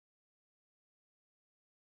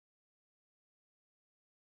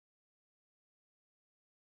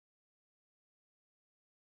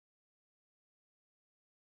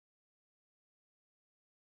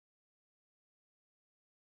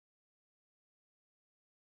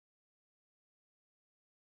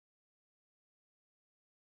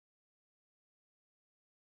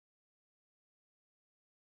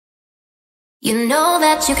You know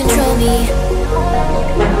that you control me.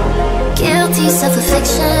 Guilty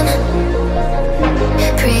self-affliction.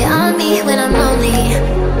 Prey on me when I'm lonely,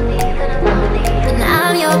 and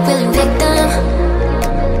I'm your willing victim.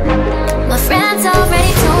 My friends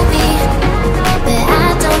already told me, but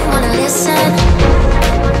I don't wanna listen,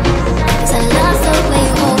 'cause I love the way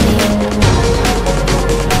you hold me,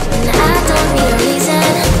 and I don't need a reason,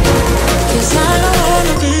 'cause I don't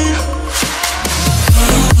wanna be.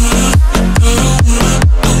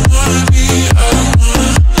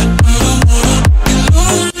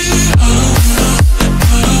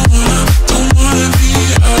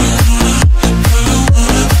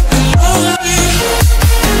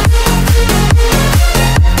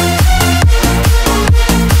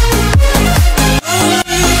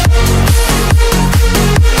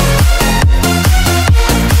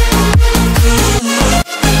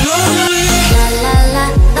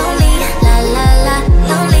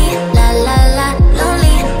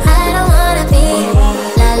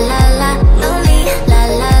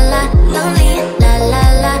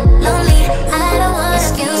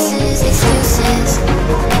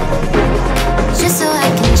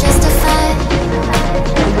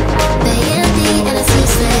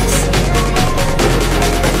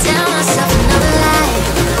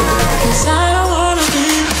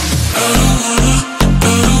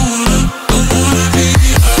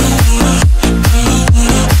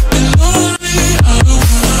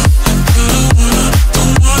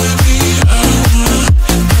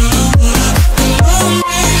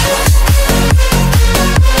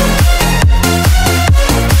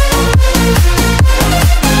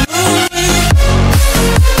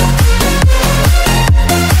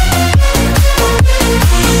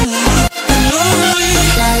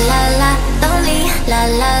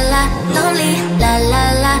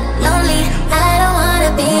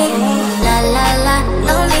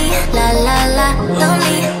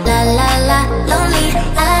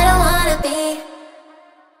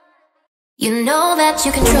 You know that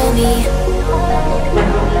you control me.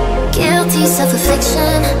 Guilty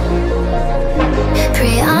self-affliction.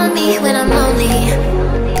 Prey on me when I'm lonely,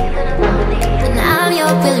 and I'm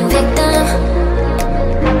your willing victim.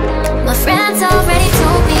 My friends already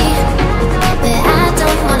told me, but I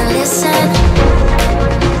don't wanna listen,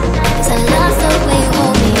 'cause I love the way you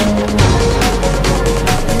hold me,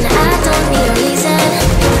 and I don't need a reason,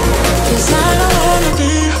 'cause I don't wanna be.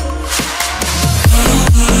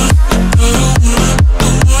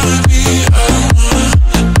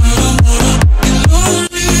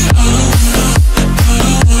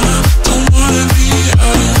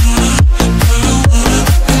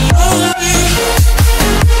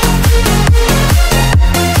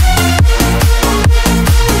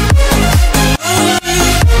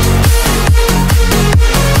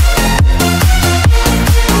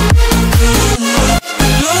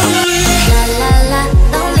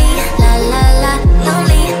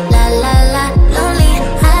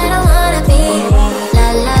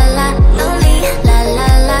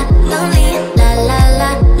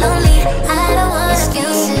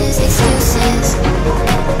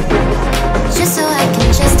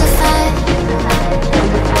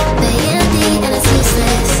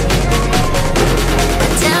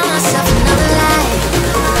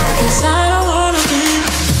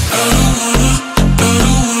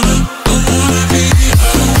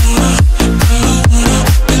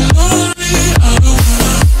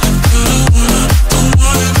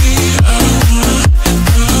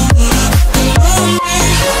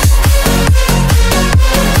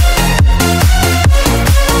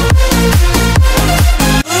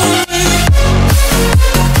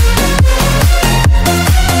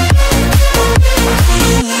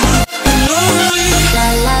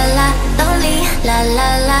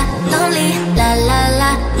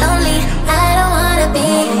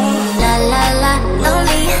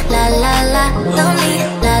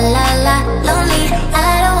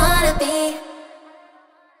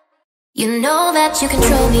 You know that you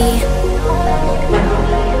control me.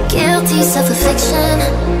 Guilty self-affliction.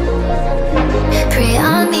 Prey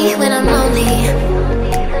on me when I'm lonely,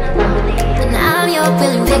 and I'm your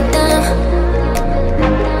willing victim.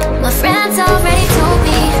 My friends already told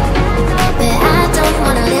me, but I don't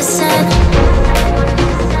wanna listen,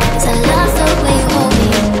 'cause I love the way you hold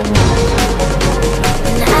me,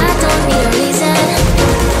 and I don't need a reason,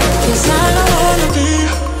 'cause I don't wanna be.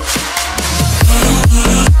 I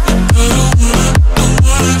don't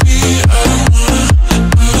wanna be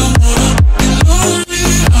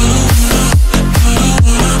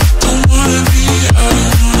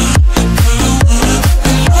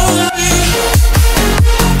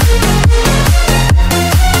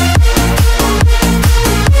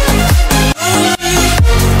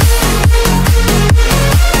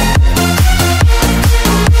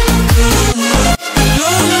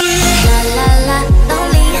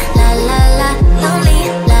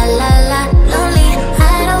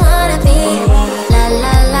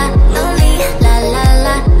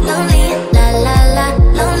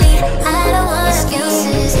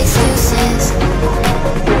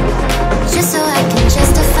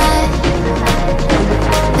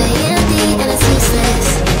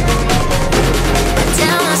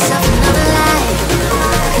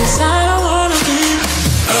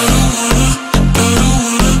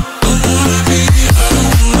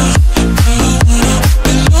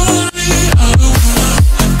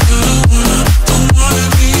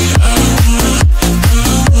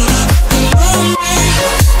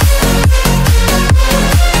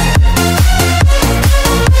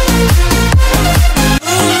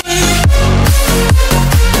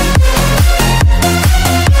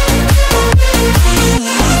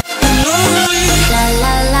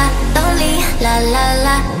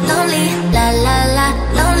lonely.